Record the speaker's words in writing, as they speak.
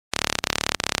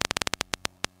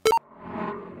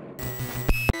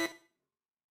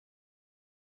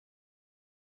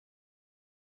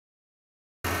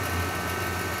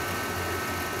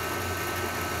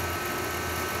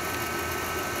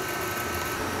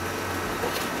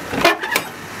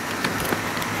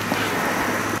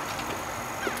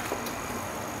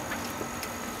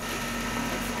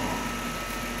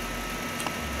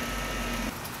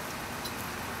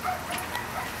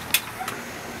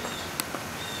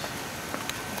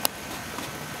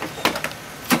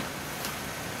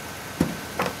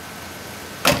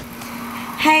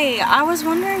I was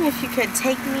wondering if you could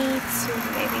take me to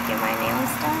maybe get my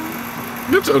nails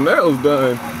done. Get your nails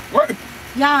done? What?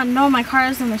 Yeah, no, my car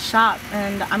is in the shop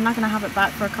and I'm not gonna have it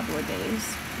back for a couple of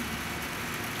days.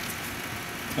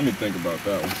 Let me think about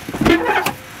that one.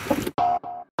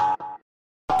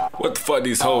 What the fuck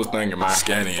these hoes thinking, man?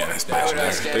 Skinny ass bitch,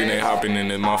 nigga. Think they hopping in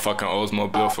this motherfucking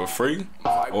Oldsmobile for free?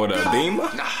 Or the Beamer?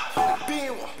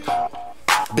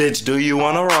 Bitch, do you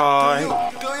wanna ride?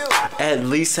 At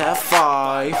least have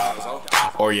 5.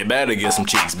 Or you better get some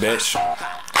cheeks, bitch.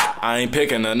 I ain't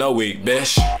picking her no week,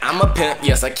 bitch. I'm a pimp,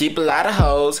 yes, I keep a lot of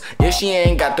hoes. If she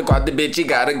ain't got the guard, the bitch, you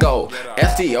gotta go.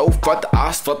 FTO, fuck the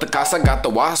ass, fuck the cost, I got the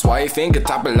wash. Wife, finger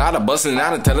top a lot of bustin'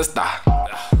 out until it stop.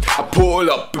 I pull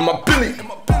up in my Billy.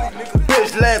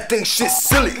 Bitch, last thing shit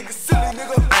silly.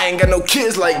 I ain't got no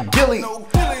kids like Gilly.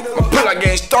 My pull-out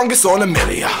game strongest on the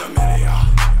milli.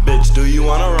 Bitch, do you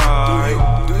wanna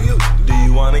ride? Do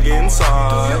you wanna get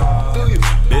inside?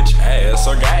 Bitch, ass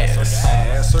or gas?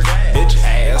 Bitch,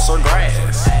 ass or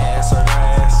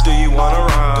grass? Do you wanna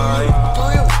ride?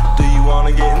 Do you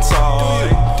wanna get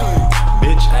inside?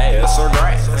 Bitch, ass or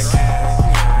grass?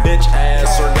 Bitch,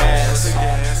 ass or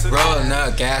gas? Rolling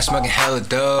up gas, smoking hella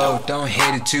dope. Don't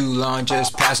hit it too long,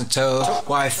 just passing toe.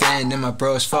 Wife and my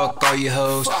bros, fuck all you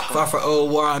hoes. Far for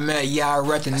old where I'm at, yeah, I'd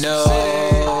rather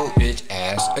know. Bitch,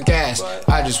 ass or gas?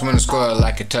 I just wanna score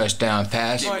like a touchdown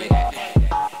pass.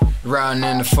 Riding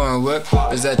in the front whip,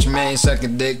 is that your main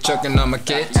sucking dick, choking on my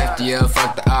kids? FDL,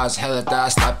 fuck the odds, hella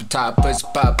thighs, stop the top, pussy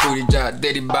pop, booty drop,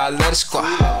 diddy bop, let it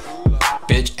squat.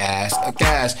 Bitch, ass or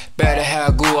gas? Better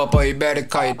have glue up or you better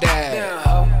call your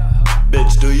dad.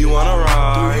 Bitch, do you wanna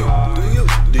ride?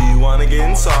 Do you wanna get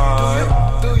inside?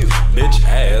 Bitch,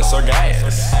 ass or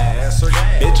gas?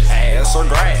 Bitch, ass or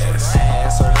grass?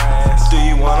 Do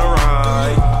you wanna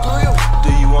ride?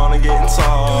 Do you wanna get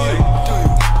inside?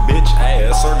 Bitch,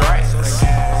 ass or grass?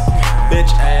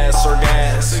 Bitch, ass or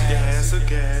gas?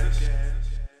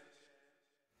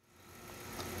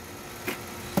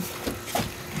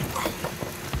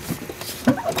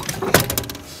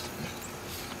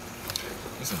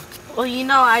 Well, you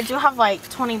know, I do have like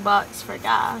 20 bucks for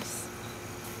gas.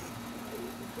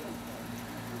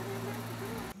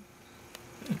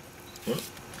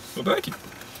 Well, thank you.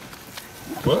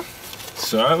 Well,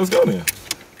 Sean, let's go then.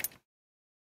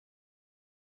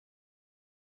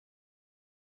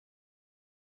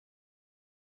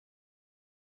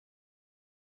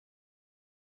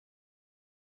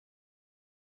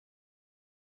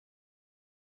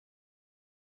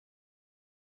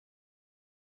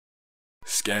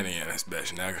 Skinny ass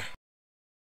bitch, nigga.